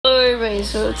Alright,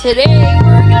 so today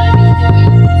we're gonna be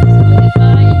doing if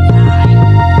I die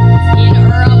in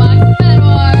roblox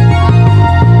bedwars.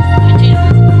 I changed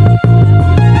this.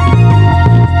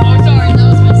 Oh, sorry, that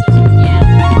was my sister. Yeah.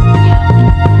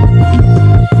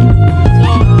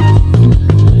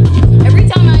 So, every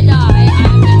time I die, I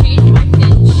have to change my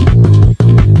pitch.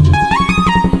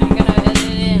 I'm gonna edit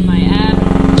it in my app.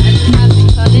 I just have to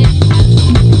cut it.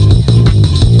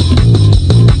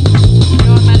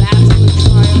 I'm at absolute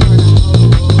trial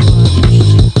or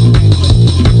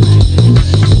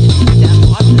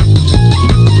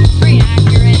pretty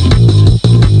accurate.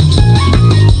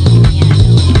 Yeah,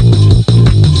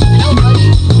 I know, buddy.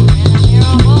 Man, I'm here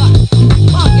on block.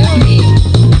 Come on, get over here.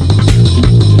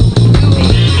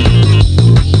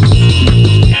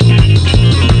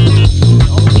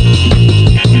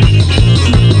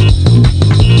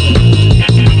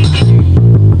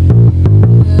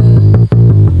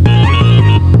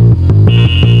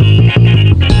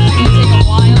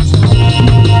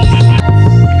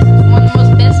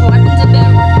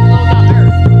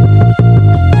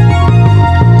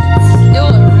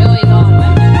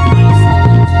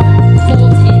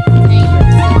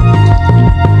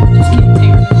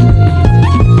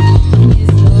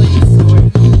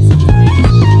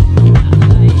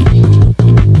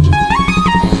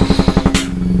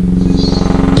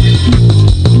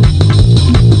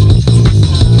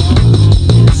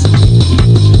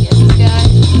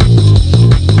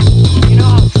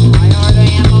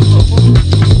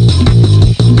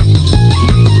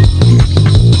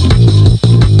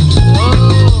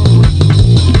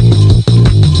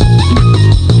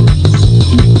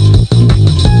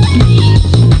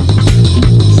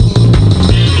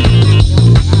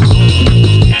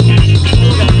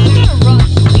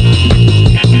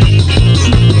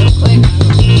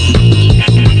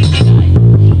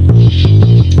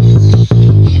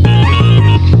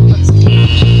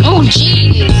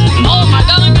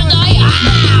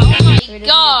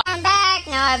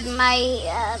 My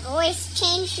voice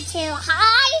changed to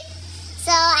high,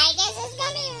 so I guess it's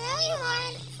gonna be really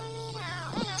hard for me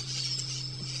now.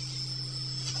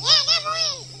 Yeah, get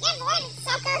one,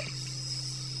 sucker.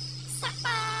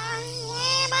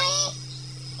 Yeah, buddy.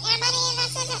 Yeah, buddy,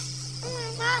 that's it. Oh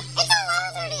my god. It's a low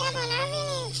 30 Evan, I really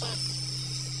need to check.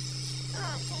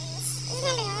 Oh, jeez. It's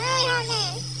gonna be a really hard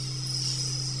game.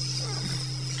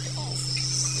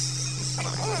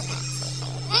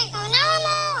 There you go, now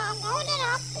I'm holding it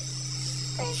up.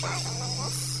 Pretty sure I can win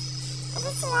this. If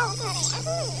it's a level 30,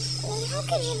 Evelyn, how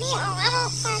could you be a level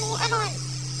 30 Evelyn?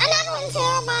 I'm Evelyn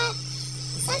too, but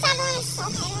since Evelyn is so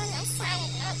good, I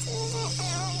decided not to use it for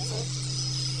no reason.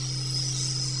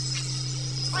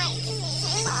 Like, using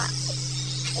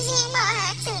aimbot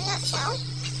hacks in a nutshell.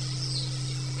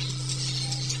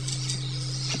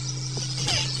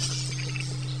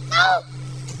 No!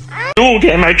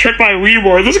 Okay, I checked my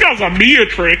leaderboard. This guy's a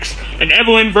Beatrix, and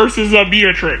Evelyn versus a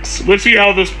Beatrix. Let's see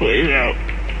how this plays out.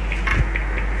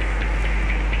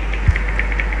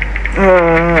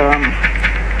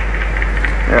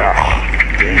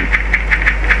 Game.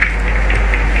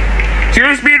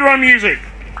 Here's speedrun music.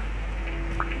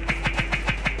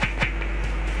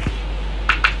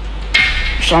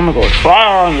 So I'm gonna go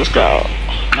fire on this guy.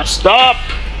 Now stop.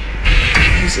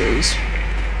 Jesus.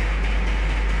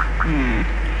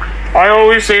 I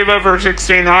always save up for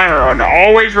 16 iron.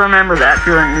 Always remember that if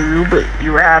you're a noob,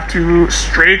 you have to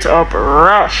straight up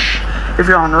rush. If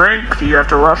you're on rank, you have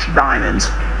to rush diamonds.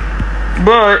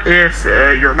 But if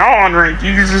you're not on rank,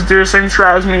 you can just do the same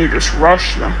strat as me. Just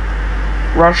rush them.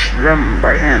 Rush them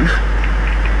by hand.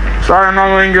 Sorry, I'm not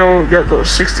going to go get those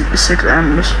 66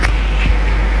 M's.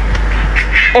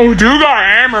 Oh, dude got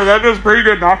hammer. That does pretty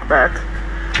good knockback.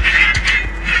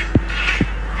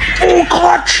 Oh,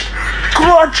 clutch!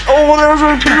 Clutch! Oh, that was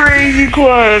a crazy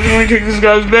clutch. Let me take this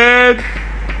guy's bed.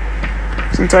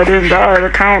 Since I didn't die,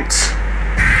 that counts.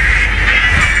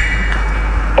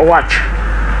 Oh, watch.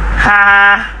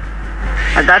 Ha!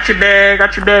 I got your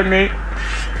bed, mate.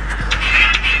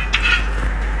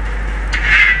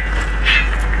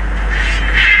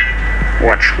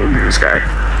 Watch, look at this guy.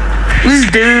 This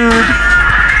dude.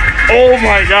 Oh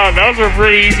my god, that was a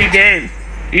pretty easy game.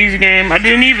 Easy game. I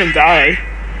didn't even die.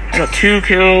 I got 2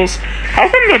 kills. How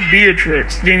come the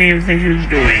Beatrix didn't even think he was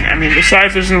doing? I mean,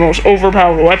 besides this is the most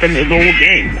overpowered weapon in the whole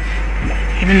game.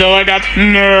 Even though I got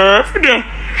nerfed.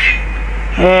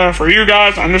 For you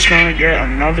guys, I'm just gonna get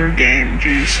another game.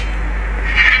 Jeez.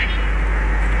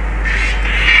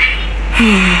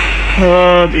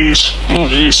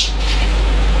 These.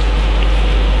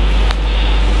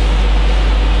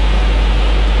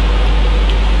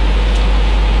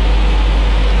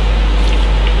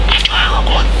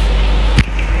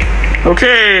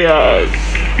 Okay,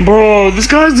 bro, this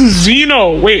guy's a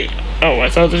Xeno. Wait. Oh, I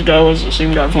thought this guy was the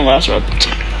same guy from last rep.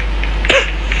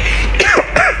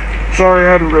 Sorry,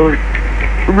 I had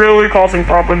really coughing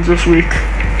problems this week.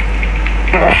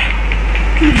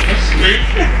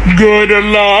 Good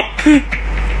luck.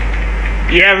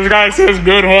 Yeah, this guy says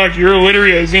good luck. You're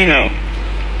literally a Xeno.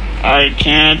 I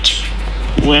can't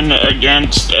win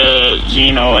against a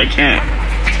Xeno. I can't.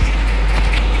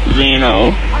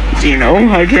 Xeno.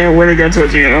 I can't win against a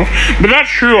Xeno. But that's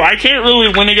true. I can't really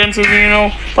win against a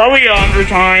Xeno. Probably 100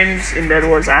 times in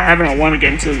bedwars I haven't won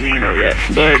against a Xeno yet.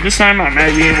 But this time I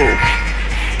might be able.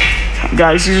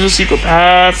 Guys, these are the secret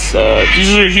paths.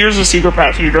 Here's the secret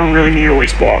path. You don't really need to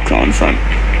waste blocks on front.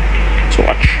 So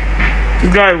watch.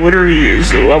 This guy literally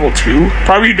is a level 2.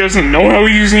 Probably doesn't know how to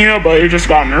use Xeno, but it just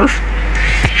got nerfed.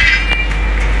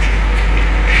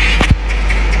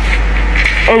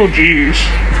 Oh jeez.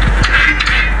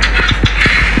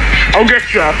 I'll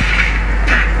get ya.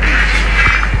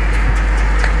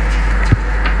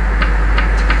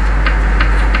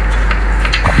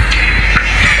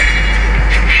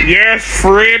 Yes,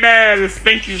 Freebaz.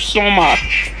 Thank you so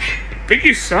much. Thank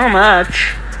you so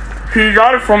much. He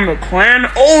got it from the clan.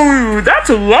 Oh, that's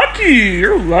lucky.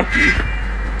 You're lucky.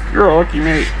 You're a lucky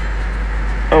mate.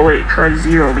 Oh wait, try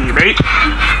 0 me, mate.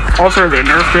 Also, they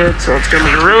nerfed it, so it's gonna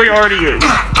be really hard to use.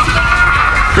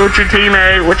 Go to your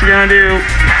teammate. What you gonna do?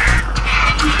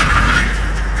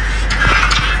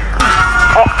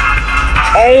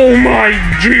 Oh my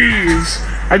jeez.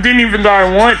 I didn't even die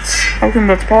once. How come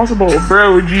that's possible?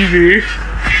 Bro, GG.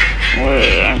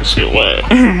 Wait, I'm gonna see what?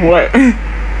 What?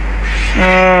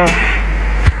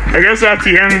 I guess that's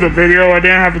the end of the video. I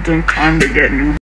didn't have time to get new